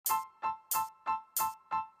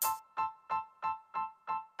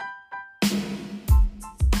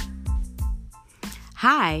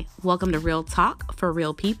Hi, welcome to Real Talk for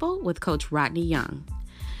Real People with Coach Rodney Young.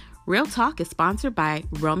 Real Talk is sponsored by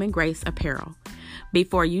Roman Grace Apparel.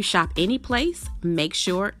 Before you shop any place, make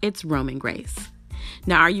sure it's Roman Grace.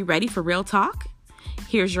 Now, are you ready for Real Talk?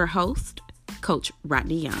 Here's your host, Coach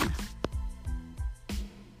Rodney Young.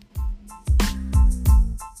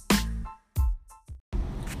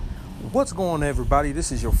 What's going on, everybody?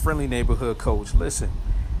 This is your friendly neighborhood coach. Listen,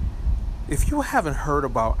 if you haven't heard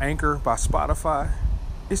about Anchor by Spotify,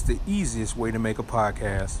 it's the easiest way to make a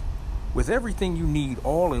podcast with everything you need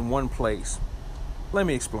all in one place. Let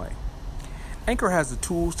me explain. Anchor has the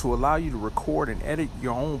tools to allow you to record and edit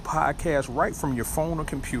your own podcast right from your phone or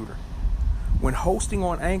computer. When hosting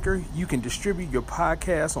on Anchor, you can distribute your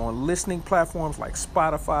podcast on listening platforms like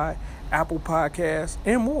Spotify, Apple Podcasts,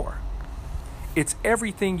 and more. It's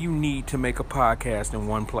everything you need to make a podcast in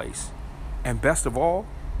one place. And best of all,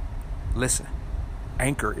 listen,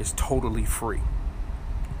 Anchor is totally free.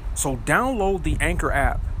 So download the Anchor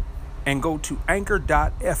app and go to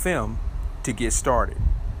anchor.fm to get started.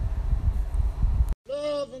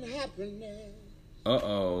 Love and happiness.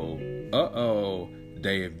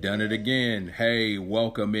 They have done it again. Hey,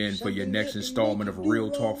 welcome in for your next installment of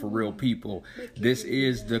Real Talk for Real People. This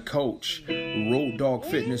is the coach, Road Dog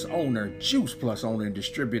Fitness owner, Juice Plus owner and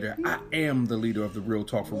distributor. I am the leader of the Real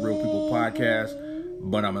Talk for Real People podcast,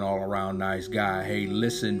 but I'm an all-around nice guy. Hey,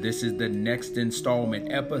 listen, this is the next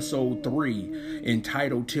installment, episode 3,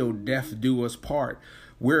 entitled Till Death Do Us Part.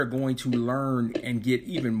 We're going to learn and get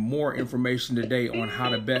even more information today on how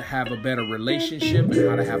to have a better relationship and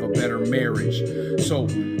how to have a better marriage. So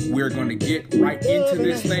we're going to get right into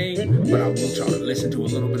this thing, but I want y'all to listen to a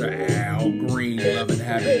little bit of Al Green, Love and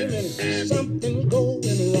Happiness. Something going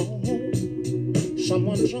wrong.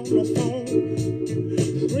 Someone's on the phone.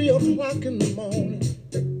 3 o'clock in the morning.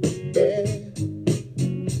 Yeah.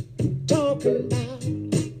 Talking about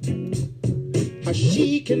how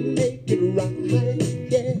she can make it right.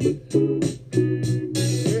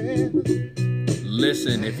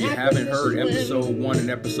 Listen, if you haven't heard episode 1 and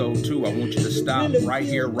episode 2, I want you to stop right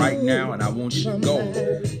here, right now, and I want you to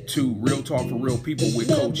go to Real Talk for Real People with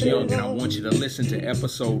Coach Young, and I want you to listen to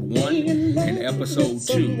episode 1 and episode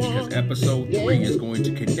 2, because episode 3 is going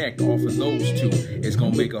to connect off of those two. It's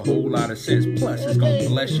going to make a whole lot of sense. Plus, it's going to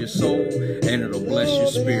bless your soul, and it'll bless your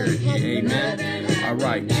spirit. Amen. All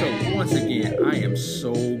right, so once again, I am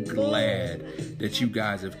so glad that you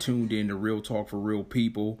guys have tuned in to Real Talk for Real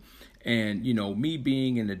People. And, you know, me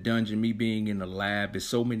being in the dungeon, me being in the lab, there's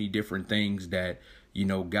so many different things that, you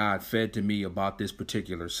know, God fed to me about this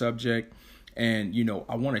particular subject. And, you know,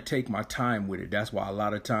 I want to take my time with it. That's why a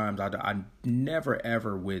lot of times I never,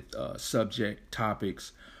 ever with subject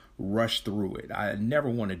topics rush through it. I never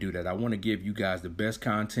want to do that. I want to give you guys the best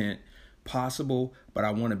content possible, but I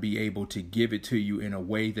want to be able to give it to you in a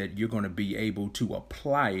way that you're going to be able to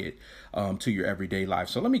apply it to your everyday life.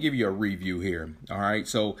 So let me give you a review here. All right.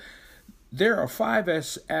 So there are 5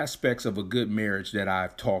 aspects of a good marriage that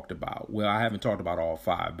I've talked about. Well, I haven't talked about all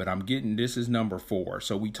 5, but this is number 4.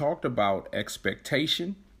 So we talked about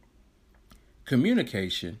expectation,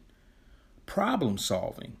 communication, problem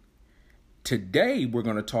solving. Today, we're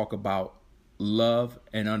going to talk about love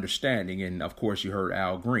and understanding. And of course, you heard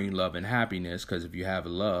Al Green, love and happiness, because if you have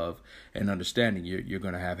love and understanding, you're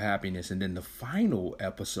going to have happiness. And then the final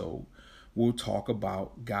episode, we'll talk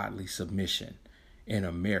about godly submission in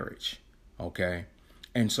a marriage. Okay.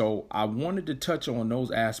 And so I wanted to touch on those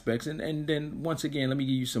aspects. And then once again, let me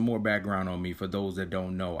give you some more background on me for those that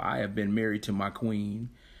don't know. I have been married to my queen,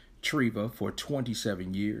 Treva, for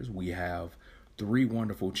 27 years. We have 3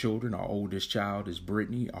 wonderful children. Our oldest child is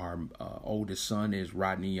Brittany. Our oldest son is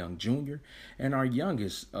Rodney Young Jr. And our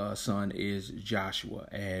youngest son is Joshua.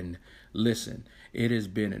 And listen, it has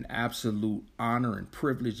been an absolute honor and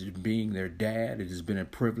privilege of being their dad. It has been a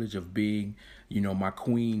privilege of being, you know, my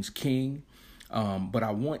queen's king. But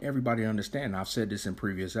I want everybody to understand, and I've said this in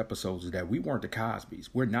previous episodes, that we weren't the Cosbys.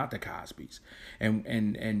 We're not the Cosbys.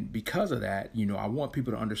 And because of that, you know, I want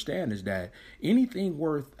people to understand is that anything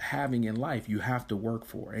worth having in life, you have to work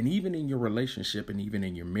for. And even in your relationship and even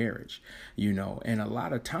in your marriage, you know, and a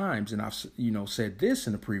lot of times, and I've, you know, said this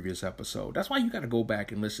in a previous episode, that's why you got to go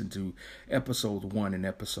back and listen to episode 1 and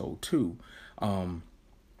episode 2,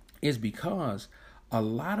 is because a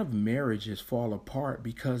lot of marriages fall apart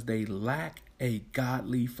because they lack a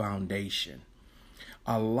godly foundation.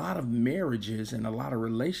 A lot of marriages and a lot of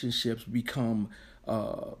relationships become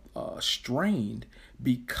strained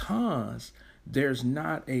because there's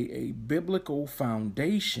not a biblical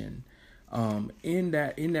foundation in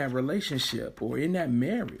that relationship or in that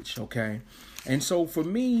marriage, okay? And so for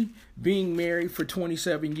me, being married for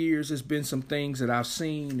 27 years, there's been some things that I've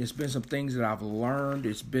seen. There's been some things that I've learned.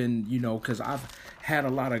 It's been, because I've had a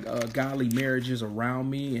lot of godly marriages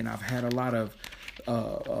around me, and I've had a lot of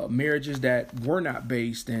marriages that were not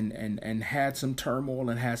based and had some turmoil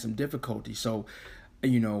and had some difficulty. So,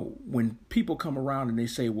 when people come around and they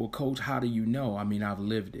say, well, Coach, how do you know? I mean, I've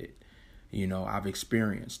lived it. I've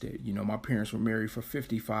experienced it. My parents were married for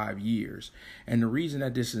 55 years. And the reason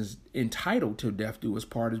that this is entitled to Death Do Us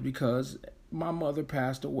Part is because my mother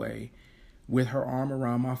passed away with her arm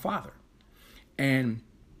around my father. And,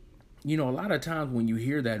 a lot of times when you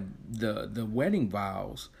hear that the wedding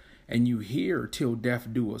vows and you hear till death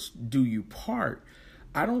do you part,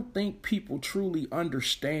 I don't think people truly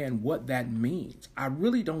understand what that means. I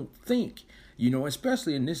really don't think,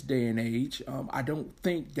 especially in this day and age, I don't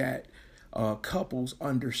think that couples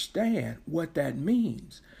understand what that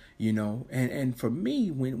means, and for me,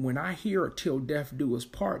 when I hear till death do us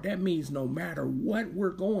part, that means no matter what we're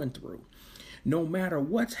going through, no matter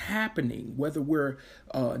what's happening, whether we're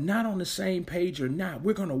not on the same page or not,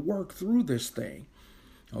 we're going to work through this thing,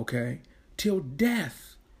 okay, till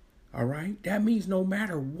death. All right. That means no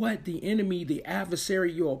matter what the enemy, the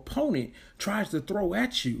adversary, your opponent tries to throw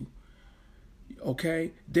at you,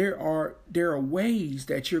 okay, there are ways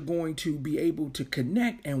that you're going to be able to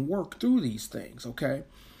connect and work through these things, okay?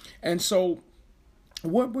 And so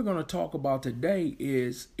what we're going to talk about today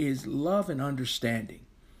is love and understanding,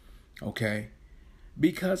 okay?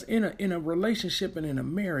 Because in a relationship and in a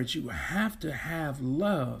marriage, you have to have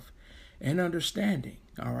love and understanding,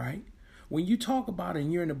 all right? When you talk about it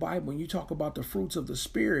and you're in the Bible, when you talk about the fruits of the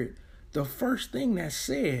Spirit, the first thing that's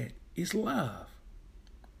said is love.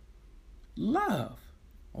 Love,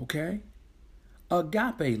 okay?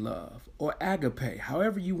 Agape love or agape,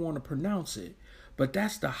 however you want to pronounce it. But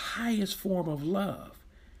that's the highest form of love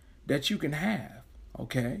that you can have,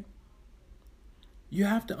 okay? You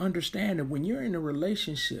have to understand that when you're in a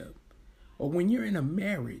relationship or when you're in a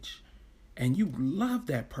marriage and you love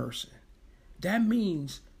that person, that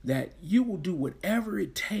means that you will do whatever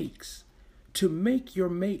it takes to make your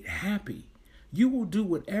mate happy. You will do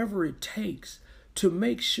whatever it takes to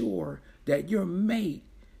make sure that your mate,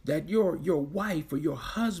 that your wife or your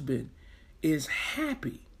husband is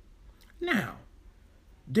happy. Now,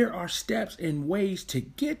 there are steps and ways to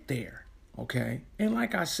get there, okay? And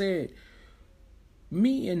like I said,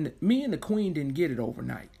 me and the Queen didn't get it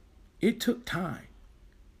overnight. It took time.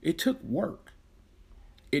 It took work.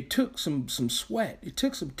 It took some sweat. It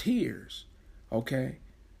took some tears, okay?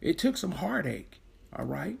 It took some heartache, all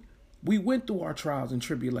right? We went through our trials and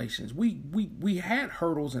tribulations. We had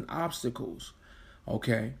hurdles and obstacles,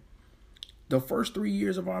 okay? The first 3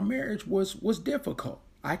 years of our marriage was difficult.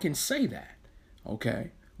 I can say that,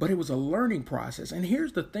 okay? But it was a learning process. And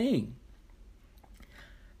here's the thing.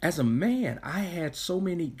 As a man, I had so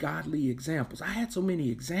many godly examples. I had so many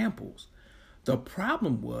examples. The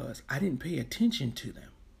problem was I didn't pay attention to them.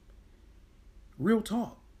 Real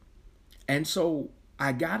talk. And so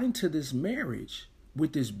I got into this marriage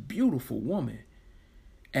with this beautiful woman,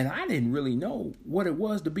 and I didn't really know what it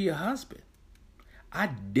was to be a husband. I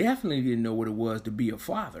definitely didn't know what it was to be a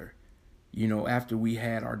father, after we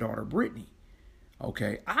had our daughter Brittany.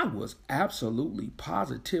 Okay, I was absolutely,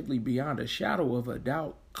 positively, beyond a shadow of a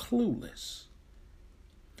doubt, clueless.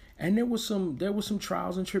 And there was some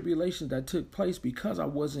trials and tribulations that took place because I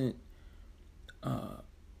wasn't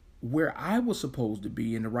where I was supposed to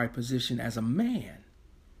be in the right position as a man.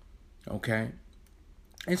 Okay.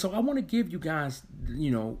 And so I want to give you guys,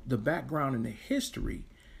 the background and the history,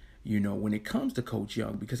 when it comes to Coach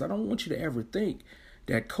Young, because I don't want you to ever think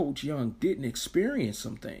that Coach Young didn't experience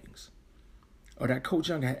some things or that Coach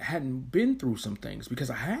Young hadn't been through some things,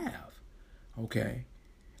 because I have. Okay.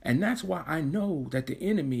 And that's why I know that the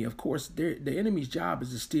enemy, of course, the enemy's job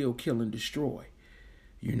is to steal, kill, and destroy,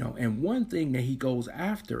 and one thing that he goes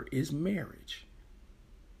after is marriage.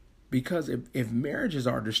 Because if marriages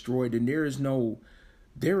are destroyed, then there is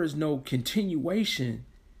no continuation,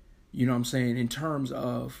 in terms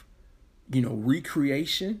of,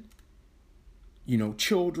 recreation,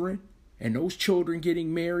 children, and those children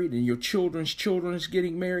getting married, and your children's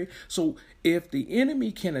getting married. So if the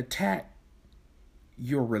enemy can attack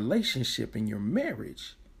your relationship and your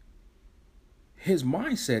marriage, his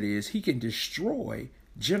mindset is he can destroy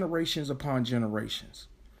generations upon generations.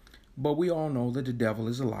 But we all know that the devil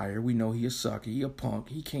is a liar. We know he a sucker, he a punk.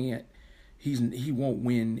 He won't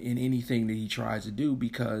win in anything that he tries to do,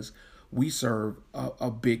 because we serve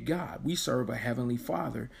a big God. We serve a heavenly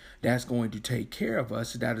Father that's going to take care of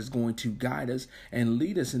us, that is going to guide us and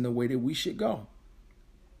lead us in the way that we should go.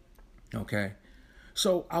 Okay.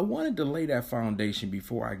 So I wanted to lay that foundation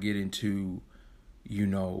before I get into,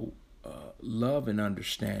 love and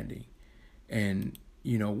understanding. And,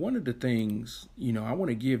 one of the things, I want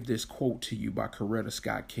to give this quote to you by Coretta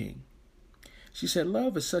Scott King. She said,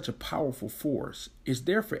 "Love is such a powerful force. It's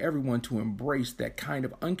there for everyone to embrace that kind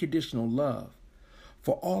of unconditional love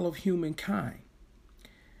for all of humankind.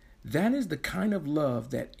 That is the kind of love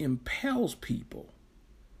that impels people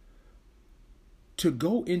to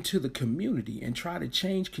go into the community and try to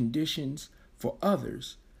change conditions for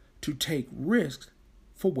others, to take risks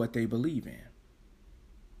for what they believe in."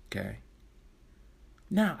 Okay.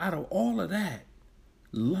 Now, out of all of that,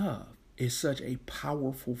 love is such a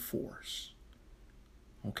powerful force.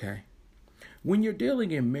 Okay. When you're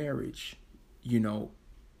dealing in marriage, you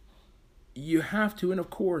have to, and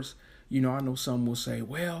of course, I know some will say,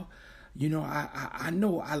 well, I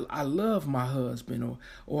know I love my husband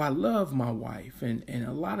or I love my wife. And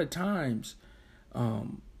a lot of times,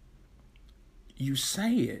 you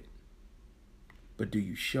say it, but do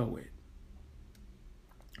you show it?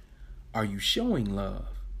 Are you showing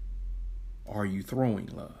love? Or are you throwing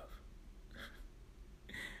love?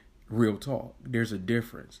 Real talk. There's a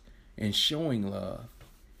difference in showing love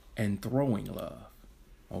and throwing love.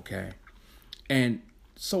 Okay. And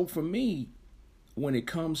so for me, when it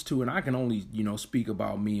comes to, and I can only, speak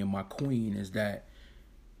about me and my queen, is that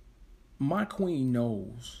my queen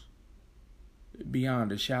knows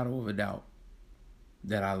beyond a shadow of a doubt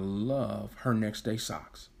that I love her next day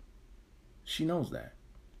socks. She knows that.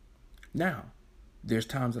 Now, there's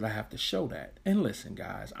times that I have to show that. And listen,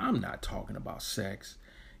 guys, I'm not talking about sex.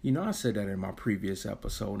 I said that in my previous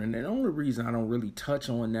episode, and the only reason I don't really touch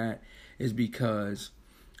on that is because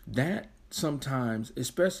that sometimes,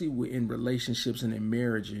 especially in relationships and in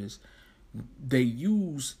marriages, they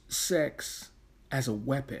use sex as a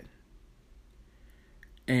weapon.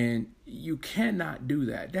 And you cannot do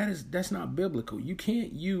that. That's not biblical. You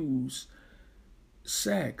can't use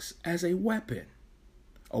sex as a weapon.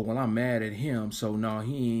 Oh, well, I'm mad at him, so no,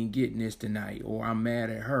 he ain't getting this tonight. Or I'm mad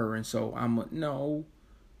at her, and so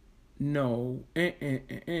No,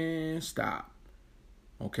 stop.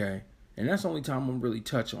 Okay, and that's the only time I'm gonna really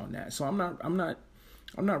touch on that. So I'm not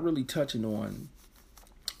really touching on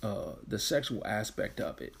the sexual aspect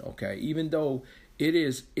of it. Okay, even though it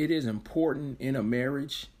is important in a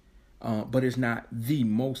marriage, but it's not the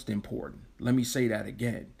most important. Let me say that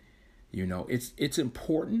again. It's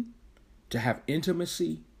important to have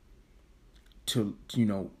intimacy, to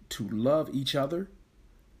love each other,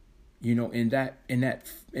 in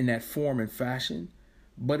that form and fashion,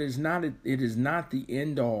 but it is not the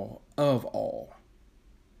end all of all.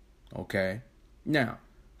 Okay. Now,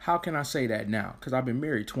 how can I say that now? Because I've been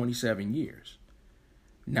married 27 years.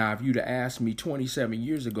 Now, if you'd have asked me 27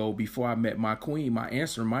 years ago before I met my queen, my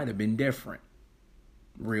answer might have been different.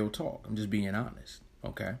 Real talk. I'm just being honest.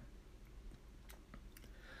 Okay.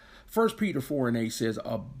 1 Peter 4:8 says,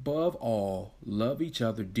 "Above all, love each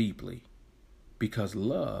other deeply, because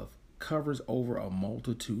love covers over a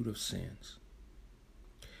multitude of sins."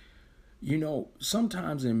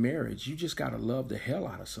 Sometimes in marriage, you just got to love the hell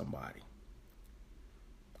out of somebody.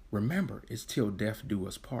 Remember, it's till death do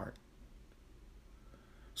us part.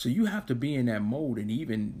 So you have to be in that mode, and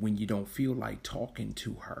even when you don't feel like talking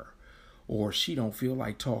to her, or she don't feel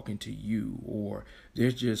like talking to you, or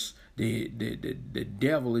there's just the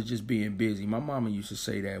devil is just being busy. My mama used to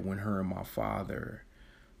say that when her and my father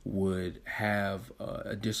would have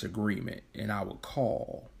a disagreement, and I would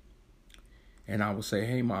call and I would say,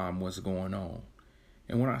 "Hey mom, what's going on?"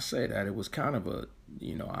 And when I say that, it was kind of a,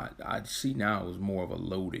 I see now it was more of a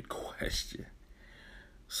loaded question.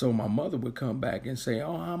 So my mother would come back and say,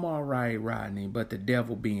 "Oh, I'm all right, Rodney, but the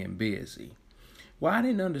devil being busy." Well, I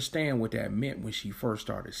didn't understand what that meant when she first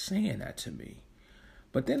started saying that to me.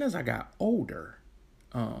 But then as I got older,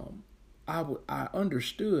 I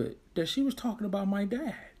understood that she was talking about my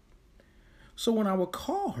dad. So when I would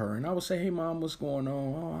call her and I would say, "Hey mom, what's going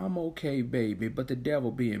on?" "Oh, I'm okay, baby, but the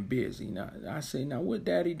devil being busy." Now I say, "Now what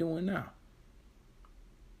daddy doing now?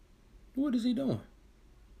 What is he doing?"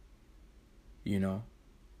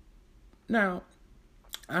 Now,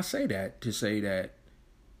 I say that to say that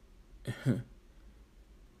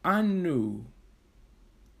I knew,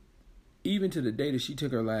 even to the day that she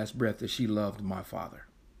took her last breath, that she loved my father.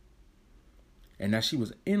 And that she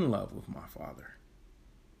was in love with my father.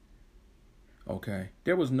 Okay?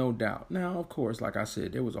 There was no doubt. Now, of course, like I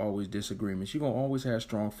said, there was always disagreements. You're going to always have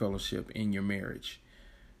strong fellowship in your marriage.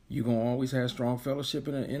 You're going to always have strong fellowship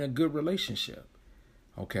in a good relationship.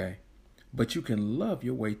 Okay? But you can love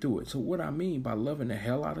your way through it. So what I mean by loving the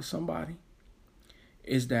hell out of somebody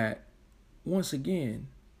is that, once again,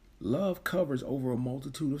 love covers over a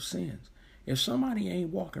multitude of sins. If somebody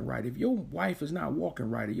ain't walking right, if your wife is not walking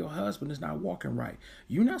right, or your husband is not walking right,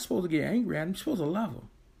 you're not supposed to get angry at them. You're supposed to love them.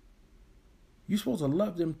 You're supposed to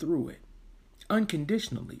love them through it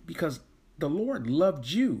unconditionally, because the Lord loved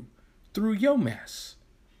you through your mess.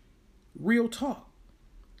 Real talk.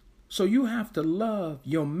 So you have to love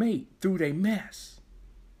your mate through their mess.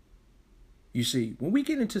 You see, when we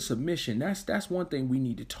get into submission, that's one thing we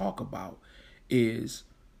need to talk about, is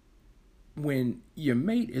when your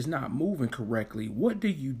mate is not moving correctly, what do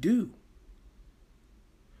you do?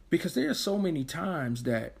 Because there are so many times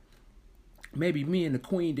that maybe me and the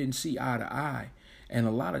queen didn't see eye to eye. And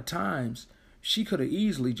a lot of times she could have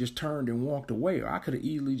easily just turned and walked away, or I could have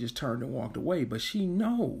easily just turned and walked away. But she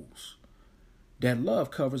knows that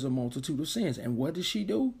love covers a multitude of sins. And what does she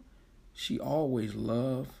do? She always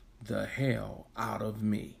loved the hell out of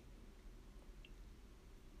me.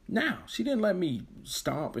 Now, she didn't let me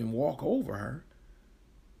stomp and walk over her.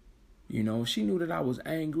 You know, she knew that I was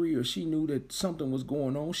angry, or she knew that something was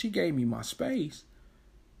going on. She gave me my space.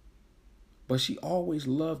 But she always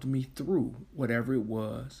loved me through whatever it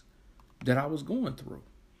was that I was going through.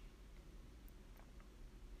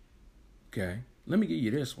 Okay, let me give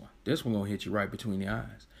you this one. This one gonna hit you right between the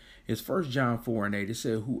eyes. It's 1 John 4:8. It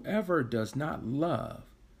said, whoever does not love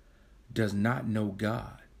does not know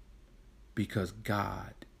God, because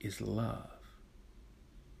God is love.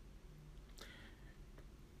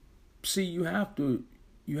 See, you have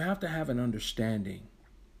to have an understanding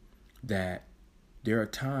that there are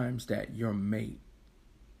times that your mate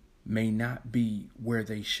may not be where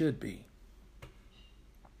they should be.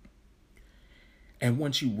 And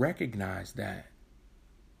once you recognize that,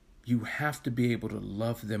 you have to be able to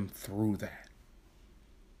love them through that.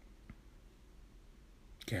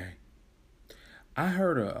 Okay? I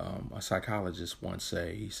heard a psychologist once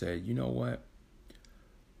say, he said, you know what?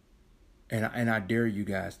 And I dare you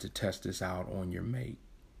guys to test this out on your mate,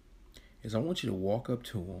 is I want you to walk up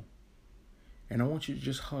to him and I want you to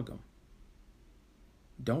just hug him.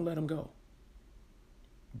 Don't let him go.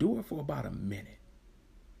 Do it for about a minute.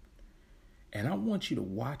 And I want you to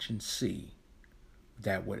watch and see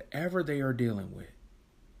that whatever they are dealing with,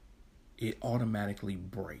 it automatically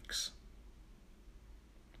breaks.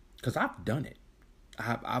 Because I've done it.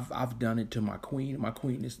 I've done it to my queen. My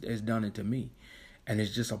queen has done it to me. And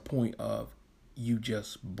it's just a point of you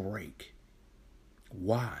just break.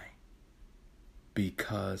 Why?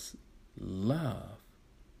 Because love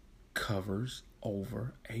covers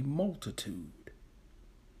over a multitude.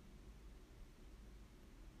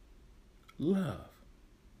 Love.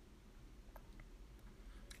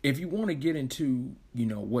 If you want to get into,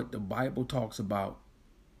 what the Bible talks about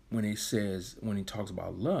when it talks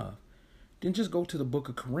about love, then just go to the book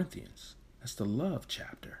of Corinthians. That's the love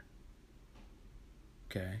chapter.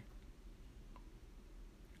 Okay.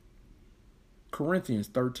 Corinthians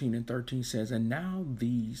 13:13 says, and now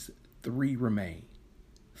these three remain: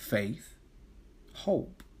 faith,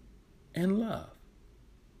 hope, and love.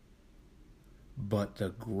 But the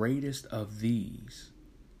greatest of these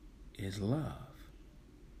is love.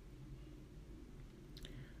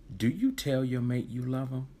 Do you tell your mate you love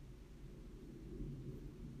him?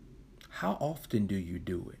 How often do you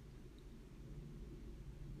do it?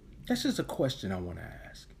 That's just a question I want to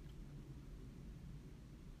ask.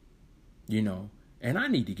 And I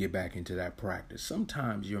need to get back into that practice.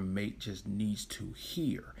 Sometimes your mate just needs to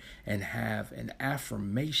hear and have an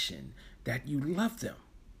affirmation that you love them.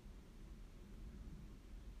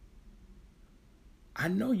 I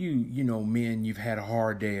know men, you've had a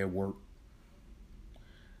hard day at work,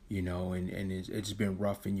 and it's been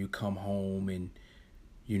rough, and you come home and,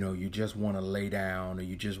 you just want to lay down or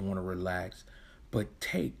you just want to relax. But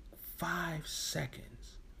take 5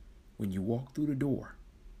 seconds when you walk through the door.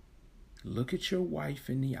 Look at your wife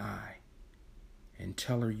in the eye and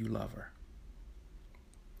tell her you love her.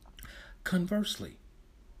 Conversely,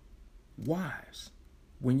 wives,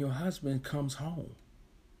 when your husband comes home,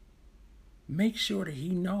 make sure that he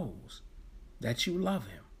knows that you love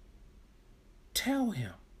him. Tell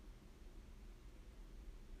him.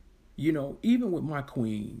 Even with my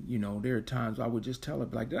queen, there are times I would just tell her,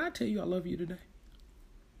 like, did I tell you I love you today?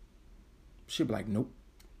 She'd be like, nope.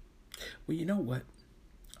 Well, you know what?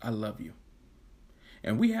 I love you.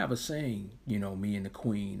 And we have a saying, me and the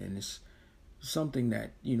queen, and it's something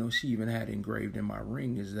that, she even had engraved in my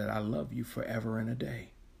ring, is that I love you forever and a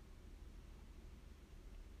day.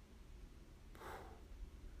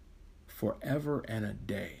 Forever and a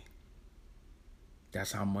day.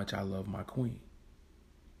 That's how much I love my queen.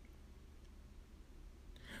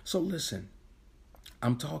 So listen,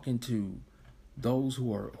 I'm talking to those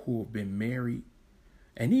who have been married,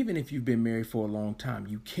 and even if you've been married for a long time,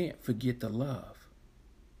 you can't forget the love.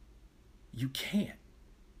 You can't.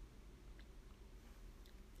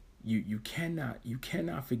 You cannot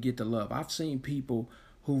forget the love. I've seen people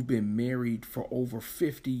who've been married for over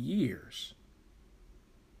 50 years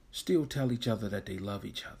still tell each other that they love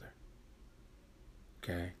each other.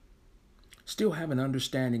 Okay? Still have an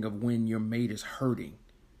understanding of when your mate is hurting,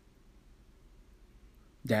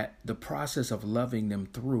 that the process of loving them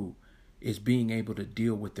through is being able to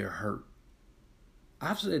deal with their hurt.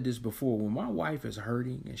 I've said this before. When my wife is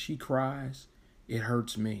hurting and she cries, it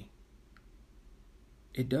hurts me.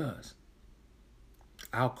 It does.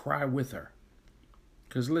 I'll cry with her.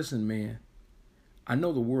 Because listen, man, I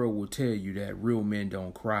know the world will tell you that real men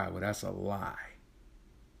don't cry, but that's a lie.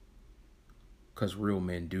 Because real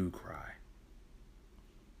men do cry.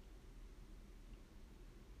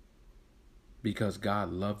 Because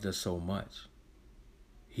God loved us so much,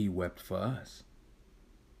 He wept for us.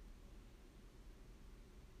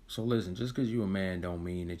 So listen, just because you're a man don't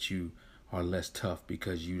mean that you are less tough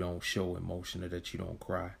because you don't show emotion or that you don't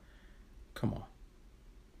cry. Come on.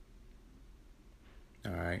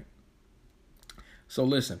 All right. So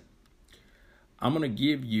listen, I'm going to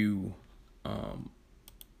give you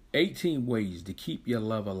 18 ways to keep your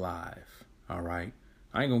love alive. All right.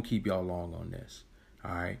 I ain't going to keep y'all long on this.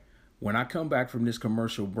 All right. When I come back from this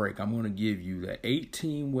commercial break, I'm going to give you the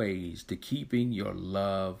 18 ways to keeping your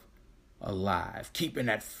love alive, keeping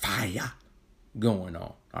that fire going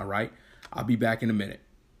on. All right. I'll be back in a minute.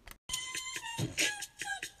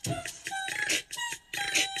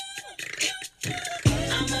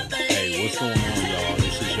 Hey, what's going on, y'all?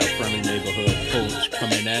 This is your friendly neighborhood coach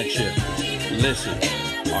coming at you. Listen,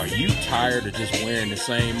 are you tired of just wearing the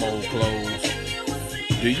same old clothes?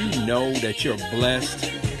 Do you know that you're blessed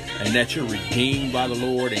and that you're redeemed by the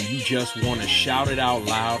Lord, and you just want to shout it out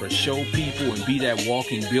loud or show people and be that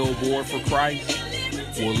walking billboard for Christ?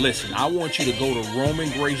 Well, listen, I want you to go to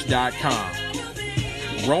RomanGrace.com,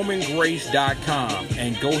 RomanGrace.com,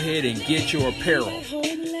 and go ahead and get your apparel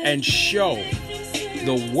and show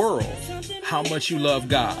the world how much you love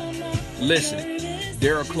God. Listen,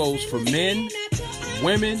 there are clothes for men,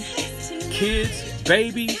 women, kids,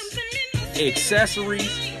 babies,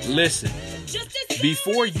 accessories. Listen,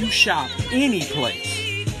 before you shop any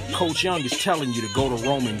place, Coach Young is telling you to go to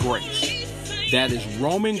Roman Grace. That is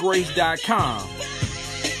RomanGrace.com.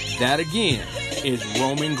 That again is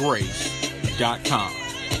RomanGrace.com.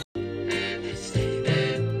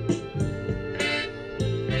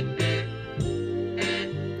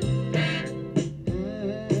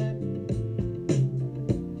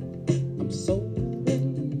 I'm so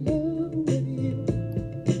in love with you.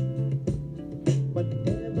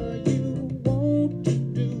 Whatever you want to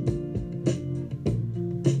do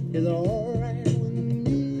is all right with me.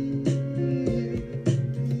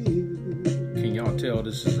 Can y'all tell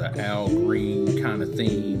this is an Al Green kind of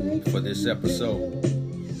theme for this episode?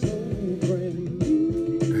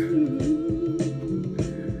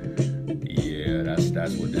 Yeah,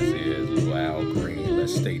 that's what this is. Little Al Green.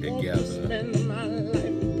 Let's stay together. Spend my life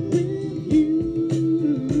with you.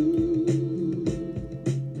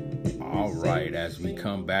 All right, as we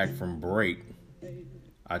come back from break,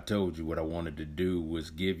 I told you what I wanted to do was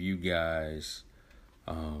give you guys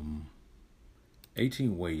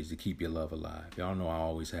 18 ways to keep your love alive. Y'all know I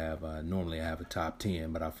always have, normally I have a top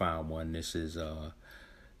 10, but I found one. This is on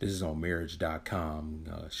marriage.com.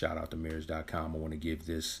 Shout out to marriage.com. I want to give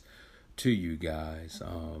this to you guys.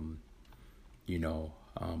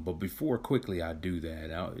 But before quickly I do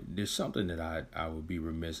that, there's something that I would be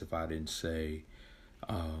remiss if I didn't say.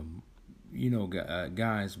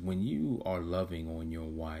 Guys, when you are loving on your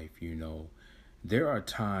wife, there are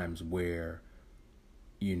times where,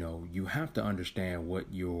 you have to understand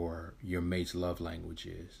what your mate's love language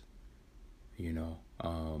is,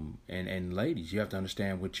 and ladies, you have to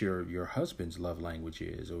understand what your husband's love language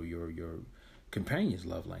is, or your companion's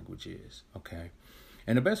love language is. Okay.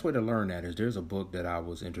 And the best way to learn that is there's a book that I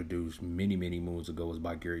was introduced many, many moons ago. It was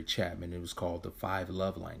by Gary Chapman. It was called The 5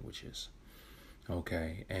 Love Languages.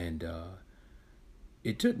 Okay. And,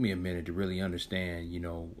 it took me a minute to really understand,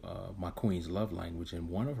 my queen's love language. And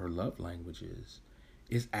one of her love languages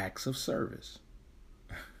is acts of service.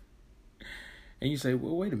 And you say,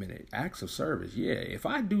 well, wait a minute, acts of service. Yeah, if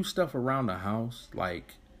I do stuff around the house,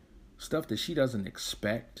 like stuff that she doesn't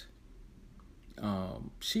expect,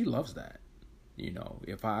 she loves that.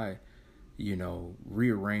 If I,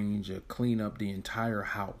 rearrange or clean up the entire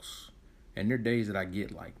house, And there are days that I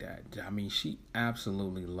get like that. I mean, she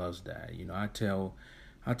absolutely loves that. You know, I tell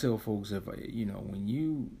folks, if when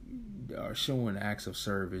you are showing acts of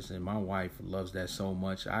service, and my wife loves that so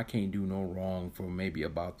much, I can't do no wrong for maybe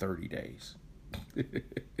about 30 days.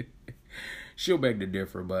 She'll beg to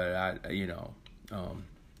differ, but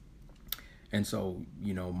and so,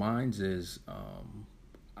 mine's is,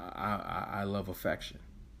 I love affection.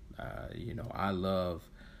 I love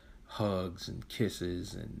hugs and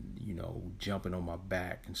kisses and, jumping on my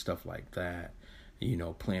back and stuff like that,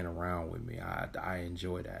 playing around with me. I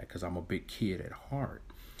enjoy that because I'm a big kid at heart.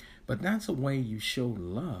 But that's a way you show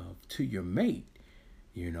love to your mate,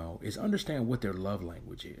 is understand what their love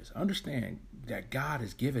language is. Understand that God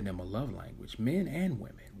has given them a love language, men and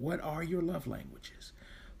women. What are your love languages?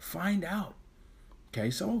 Find out. Okay,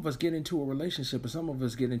 some of us get into a relationship and some of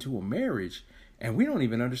us get into a marriage and we don't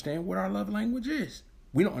even understand what our love language is.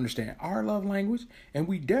 We don't understand our love language, and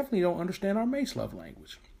we definitely don't understand our mate's love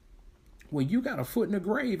language. Well, you got a foot in the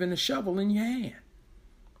grave and a shovel in your hand.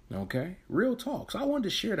 Okay, real talk. So I wanted to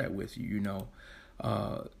share that with you.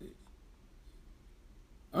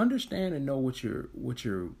 Understand and know what your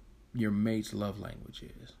mate's love language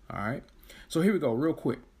is. All right. So here we go, real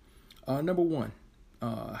quick. Number one,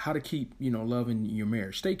 how to keep love in your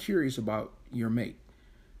marriage. Stay curious about your mate.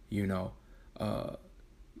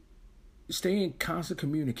 Stay in constant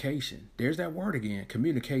communication. There's that word again.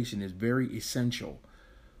 Communication is very essential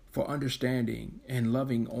for understanding and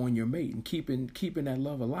loving on your mate and keeping that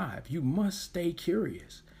love alive. You must stay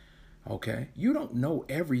curious. Okay? You don't know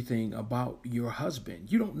everything about your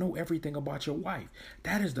husband. You don't know everything about your wife.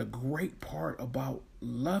 That is the great part about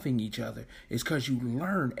loving each other, is because you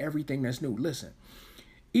learn everything that's new. Listen,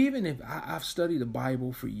 even if I've studied the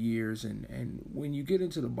Bible for years, and when you get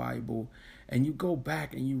into the Bible and you go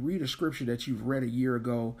back and you read a scripture that you've read a year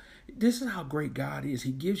ago, this is how great God is.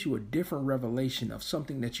 He gives you a different revelation of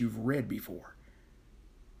something that you've read before.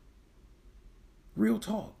 Real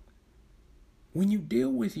talk. When you deal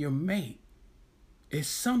with your mate, it's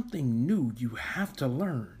something new you have to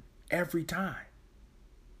learn every time.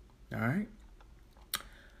 All right?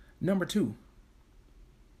 Number 2.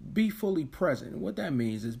 Be fully present. What that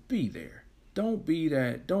means is be there. Don't be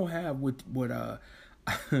that. Don't have what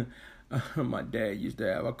my dad used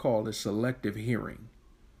to have. I call it selective hearing.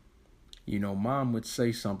 Mom would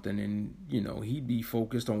say something and, he'd be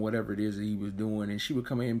focused on whatever it is that he was doing. And she would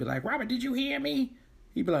come in and be like, "Robert, did you hear me?"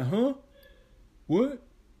 He'd be like, "Huh? What?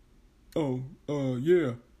 Oh,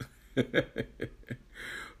 yeah."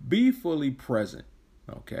 Be fully present.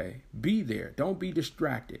 Okay. Be there. Don't be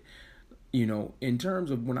distracted. In terms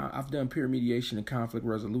of when I've done peer mediation and conflict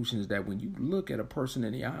resolution, is that when you look at a person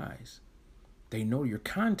in the eyes, they know you're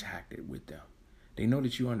contacted with them. They know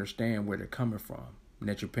that you understand where they're coming from and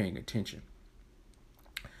that you're paying attention.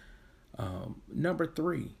 Number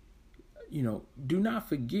 3, do not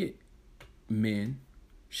forget, men,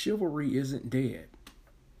 chivalry isn't dead.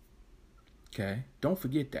 Okay? Don't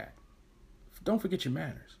forget that. Don't forget your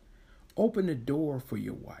manners. Open the door for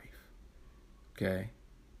your wife. Okay?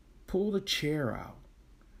 Pull the chair out.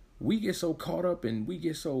 We get so caught up and we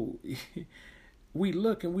we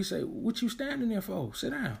look and we say, "What you standing there for?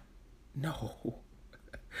 Sit down."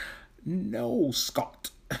 No,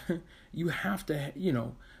 Scott. You have to,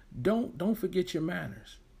 don't forget your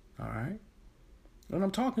manners. All right. And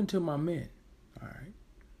I'm talking to my men. All right.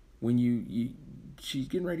 When she's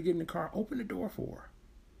getting ready to get in the car, open the door for her.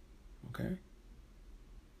 Okay.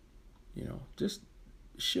 Just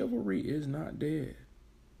chivalry is not dead.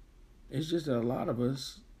 It's just that a lot of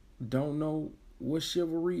us don't know what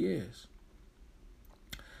chivalry is.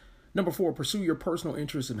 Number 4, pursue your personal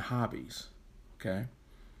interests and hobbies. Okay.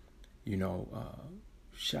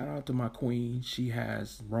 Shout out to my queen. She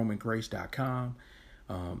has RomanGrace.com.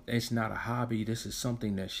 It's not a hobby. This is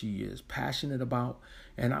something that she is passionate about,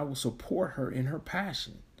 and I will support her in her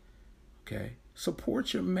passion. Okay.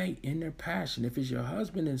 Support your mate in their passion. If it's your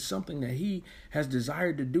husband and something that he has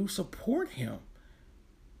desired to do, support him.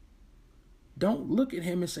 Don't look at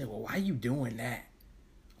him and say, "Well, why are you doing that?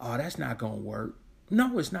 Oh, that's not going to work."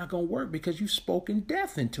 No, it's not going to work because you've spoken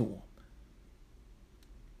death into him.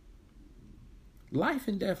 Life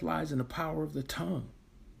and death lies in the power of the tongue.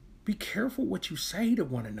 Be careful what you say to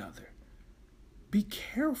one another. Be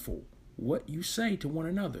careful what you say to one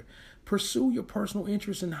another. Pursue your personal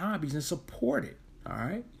interests and hobbies and support it. All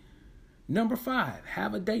right. Number 5,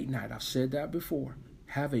 have a date night. I've said that before.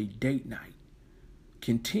 Have a date night.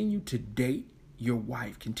 Continue to date your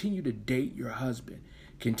wife. Continue to date your husband.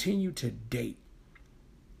 Continue to date.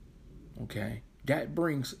 Okay? That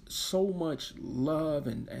brings so much love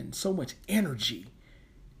and so much energy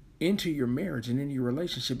into your marriage and into your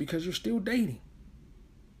relationship because you're still dating.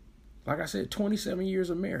 Like I said, 27 years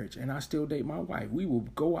of marriage, and I still date my wife. We will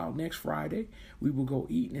go out next Friday. We will go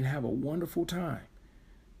eat and have a wonderful time.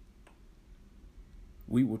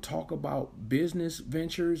 We will talk about business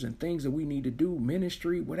ventures and things that we need to do,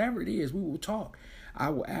 ministry, whatever it is, we will talk. I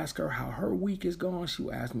will ask her how her week is gone. She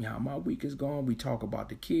will ask me how my week is gone. We talk about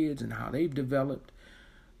the kids and how they've developed.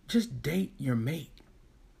 Just date your mate.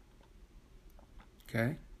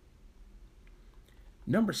 Okay?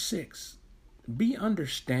 Number 6, be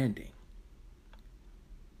understanding.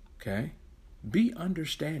 Okay? Be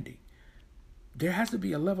understanding. There has to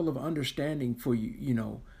be a level of understanding for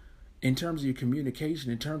you, in terms of your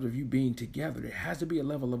communication, in terms of you being together. There has to be a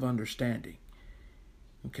level of understanding.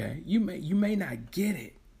 Okay? You may not get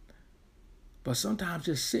it, but sometimes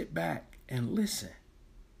just sit back and listen.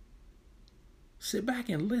 Sit back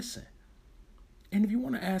and listen. And if you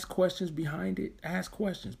want to ask questions behind it, ask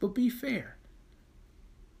questions, but be fair.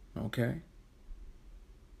 Okay?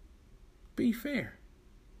 Be fair.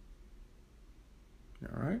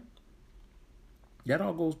 All right? That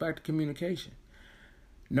all goes back to communication.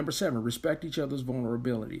 Number 7, respect each other's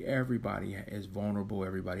vulnerability. Everybody is vulnerable.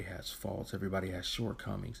 Everybody has faults. Everybody has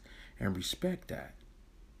shortcomings. And respect that.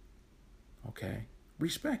 Okay?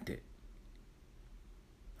 Respect it.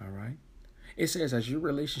 All right? It says, as your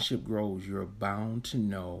relationship grows, you're bound to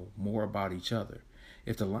know more about each other.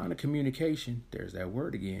 If the line of communication, there's that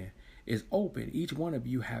word again, is open, each one of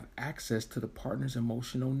you have access to the partner's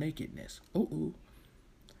emotional nakedness.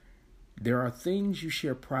 There are things you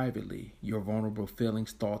share privately, your vulnerable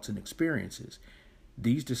feelings, thoughts, and experiences.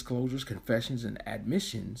 These disclosures, confessions, and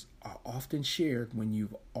admissions are often shared when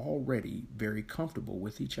you've already very comfortable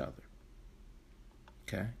with each other.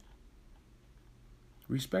 Okay?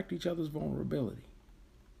 Respect each other's vulnerability.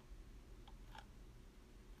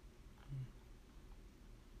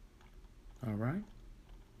 All right?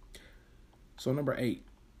 So number 8,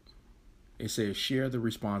 it says share the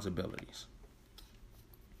responsibilities.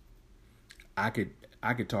 I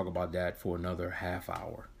could talk about that for another half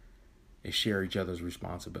hour. And share each other's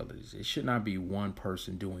responsibilities. It should not be one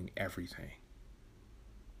person doing everything.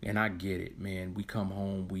 And I get it, man. We come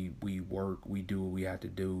home, we work, we do what we have to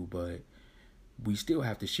do, but we still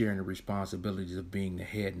have to share in the responsibilities of being the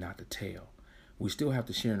head, not the tail. We still have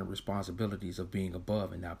to share in the responsibilities of being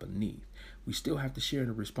above and not beneath. We still have to share in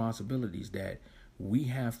the responsibilities that we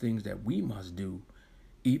have things that we must do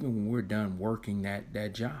even when we're done working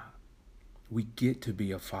that job. We get to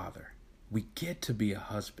be a father. We get to be a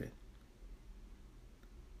husband.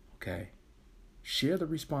 Okay? Share the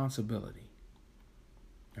responsibility.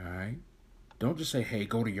 All right? Don't just say, hey,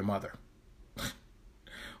 go to your mother.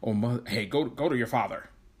 Or, hey, go to your father.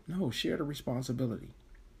 No, share the responsibility.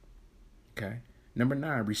 Okay? Number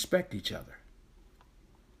 9, respect each other.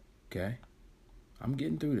 Okay? I'm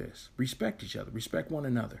getting through this. Respect each other. Respect one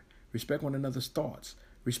another. Respect one another's thoughts.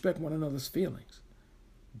 Respect one another's feelings.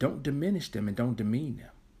 Don't diminish them and don't demean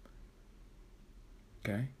them.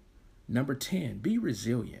 Okay? Number 10, be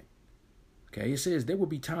resilient. Okay? It says there will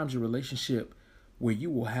be times in a relationship where you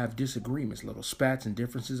will have disagreements, little spats and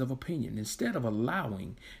differences of opinion. Instead of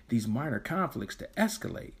allowing these minor conflicts to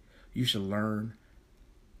escalate, you should learn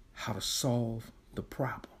how to solve the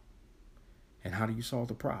problem. And how do you solve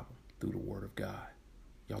the problem? Through the Word of God.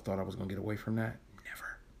 Y'all thought I was going to get away from that?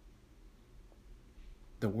 Never.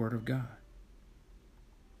 The Word of God.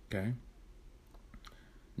 Okay?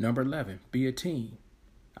 Number 11, be a team.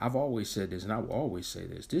 I've always said this, and I will always say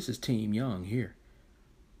this. This is Team Young here.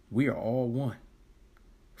 We are all one.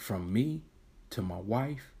 From me to my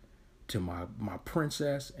wife, to my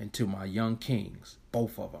princess, and to my young kings.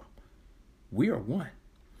 Both of them. We are one.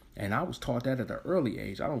 And I was taught that at an early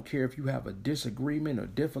age. I don't care if you have a disagreement or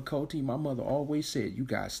difficulty. My mother always said, you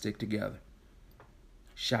guys stick together.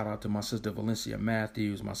 Shout out to my sister Valencia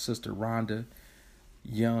Matthews, my sister Rhonda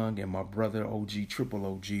Young, and my brother Triple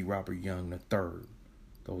OG, Robert Young III.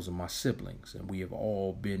 Those are my siblings, and we have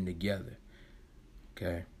all been together.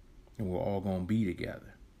 Okay? And we're all going to be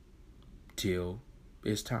together till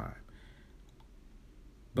it's time.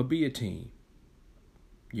 But be a team.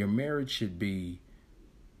 Your marriage should be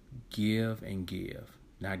give and give,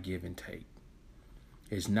 not give and take.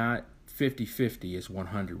 It's not 50-50, it's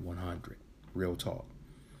 100-100. Real talk.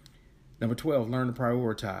 Number 12, learn to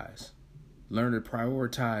prioritize. Learn to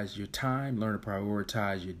prioritize your time. Learn to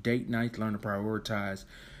prioritize your date nights. Learn to prioritize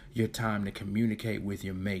your time to communicate with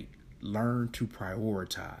your mate. Learn to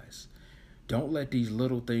prioritize. Don't let these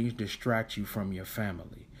little things distract you from your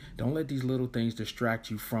family. Don't let these little things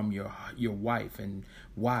distract you from your wife and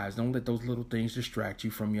wives. Don't let those little things distract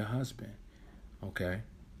you from your husband. Okay?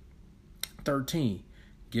 13,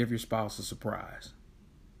 Give your spouse a surprise.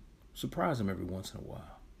 Surprise them every once in a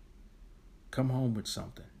while. Come home with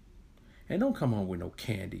something. And don't come home with no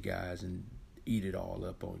candy, guys, and eat it all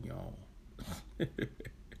up on your own.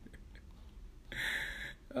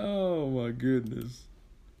 Oh, my goodness.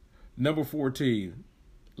 Number 14,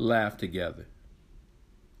 laugh together.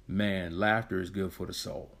 Man, laughter is good for the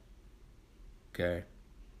soul. Okay?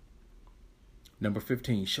 Number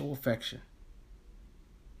 15, show affection.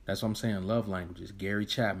 That's what I'm saying, love languages. Gary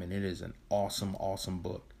Chapman, it is an awesome, awesome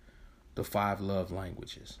book. The 5 love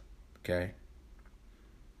languages. Okay?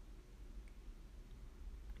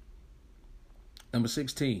 Number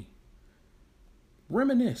 16,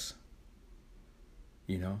 reminisce.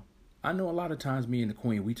 You know, I know a lot of times me and the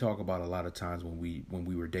Queen, we talk about a lot of times when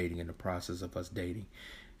we were dating, in the process of us dating,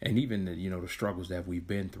 and even the, the struggles that we've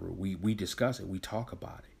been through. We discuss it. We talk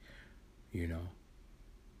about it.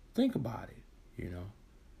 Think about it.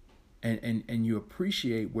 And you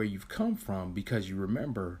appreciate where you've come from because you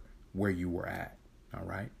remember where you were at. All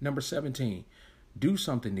right. Number 17, do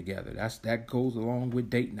something together. That goes along with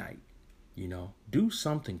date night. Do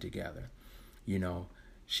something together.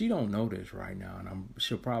 She don't know this right now, and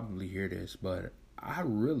she'll probably hear this, but I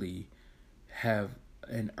really have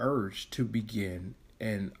an urge to begin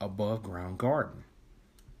an above ground garden.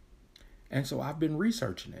 And so I've been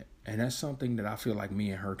researching it, and that's something that I feel like me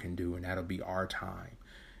and her can do, and that'll be our time,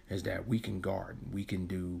 is that we can garden. We can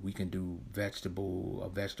do a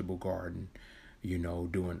vegetable garden,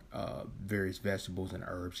 doing various vegetables and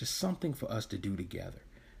herbs, just something for us to do together.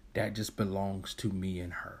 That just belongs to me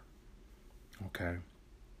and her. Okay?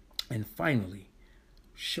 And finally,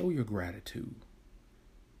 show your gratitude.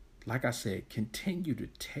 Like I said, continue to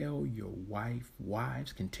tell your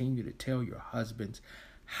wives, continue to tell your husbands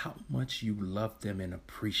how much you love them and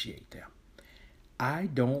appreciate them. I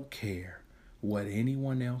don't care what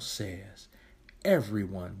anyone else says.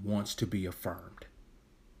 Everyone wants to be affirmed.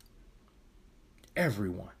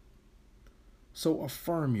 Everyone. So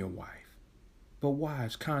affirm your wife. But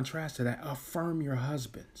wives, contrast to that, affirm your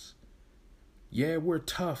husbands. Yeah, we're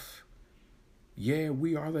tough. Yeah,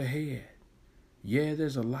 we are the head. Yeah,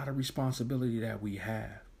 there's a lot of responsibility that we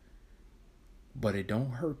have. But it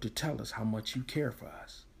don't hurt to tell us how much you care for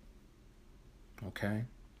us. Okay?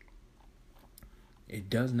 It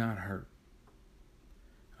does not hurt.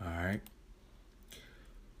 All right?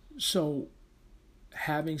 So,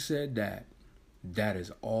 having said that, that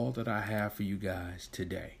is all that I have for you guys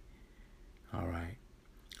today. All right?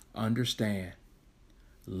 Understand,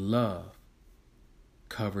 love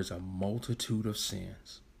covers a multitude of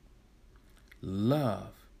sins.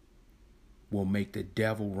 Love will make the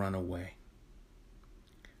devil run away.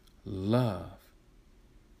 Love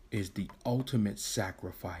is the ultimate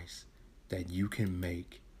sacrifice that you can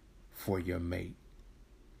make for your mate.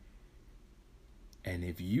 And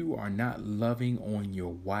if you are not loving on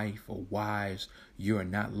your wife or wives, you are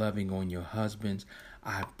not loving on your husbands,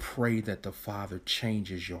 I pray that the Father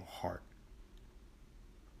changes your heart.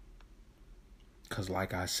 Because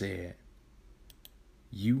like I said,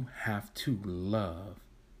 you have to love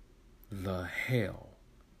the hell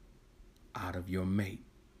out of your mate.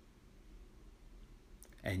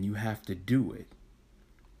 And you have to do it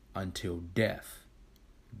until death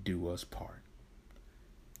do us part.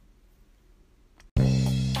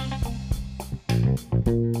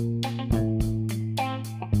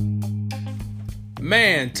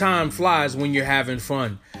 Man, time flies when you're having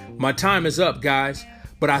fun. My time is up, guys.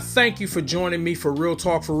 But I thank you for joining me for Real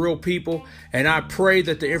Talk for Real People. And I pray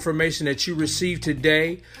that the information that you received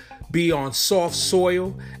today be on soft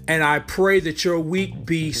soil. And I pray that your week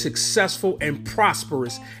be successful and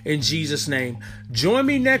prosperous in Jesus' name. Join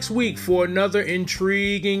me next week for another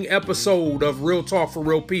intriguing episode of Real Talk for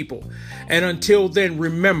Real People. And until then,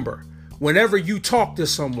 remember, whenever you talk to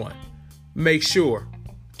someone, make sure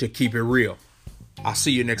to keep it real. I'll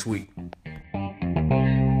see you next week.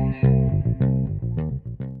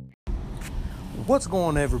 What's going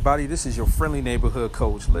on, everybody? This is your friendly neighborhood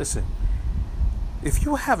coach. Listen, if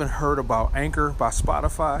you haven't heard about Anchor by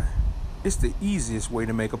Spotify, it's the easiest way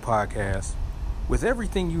to make a podcast with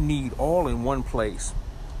everything you need all in one place.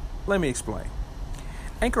 Let me explain.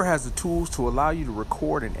 Anchor has the tools to allow you to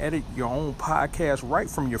record and edit your own podcast right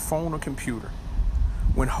from your phone or computer.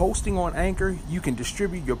 When hosting on Anchor, you can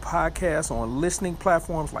distribute your podcast on listening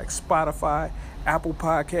platforms like Spotify, Apple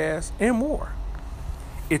Podcasts, and more.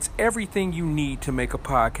 It's everything you need to make a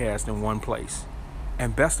podcast in one place.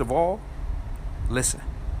 And best of all, listen,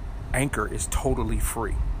 Anchor is totally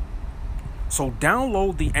free. So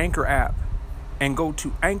download the Anchor app and go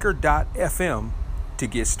to anchor.fm to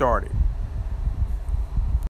get started.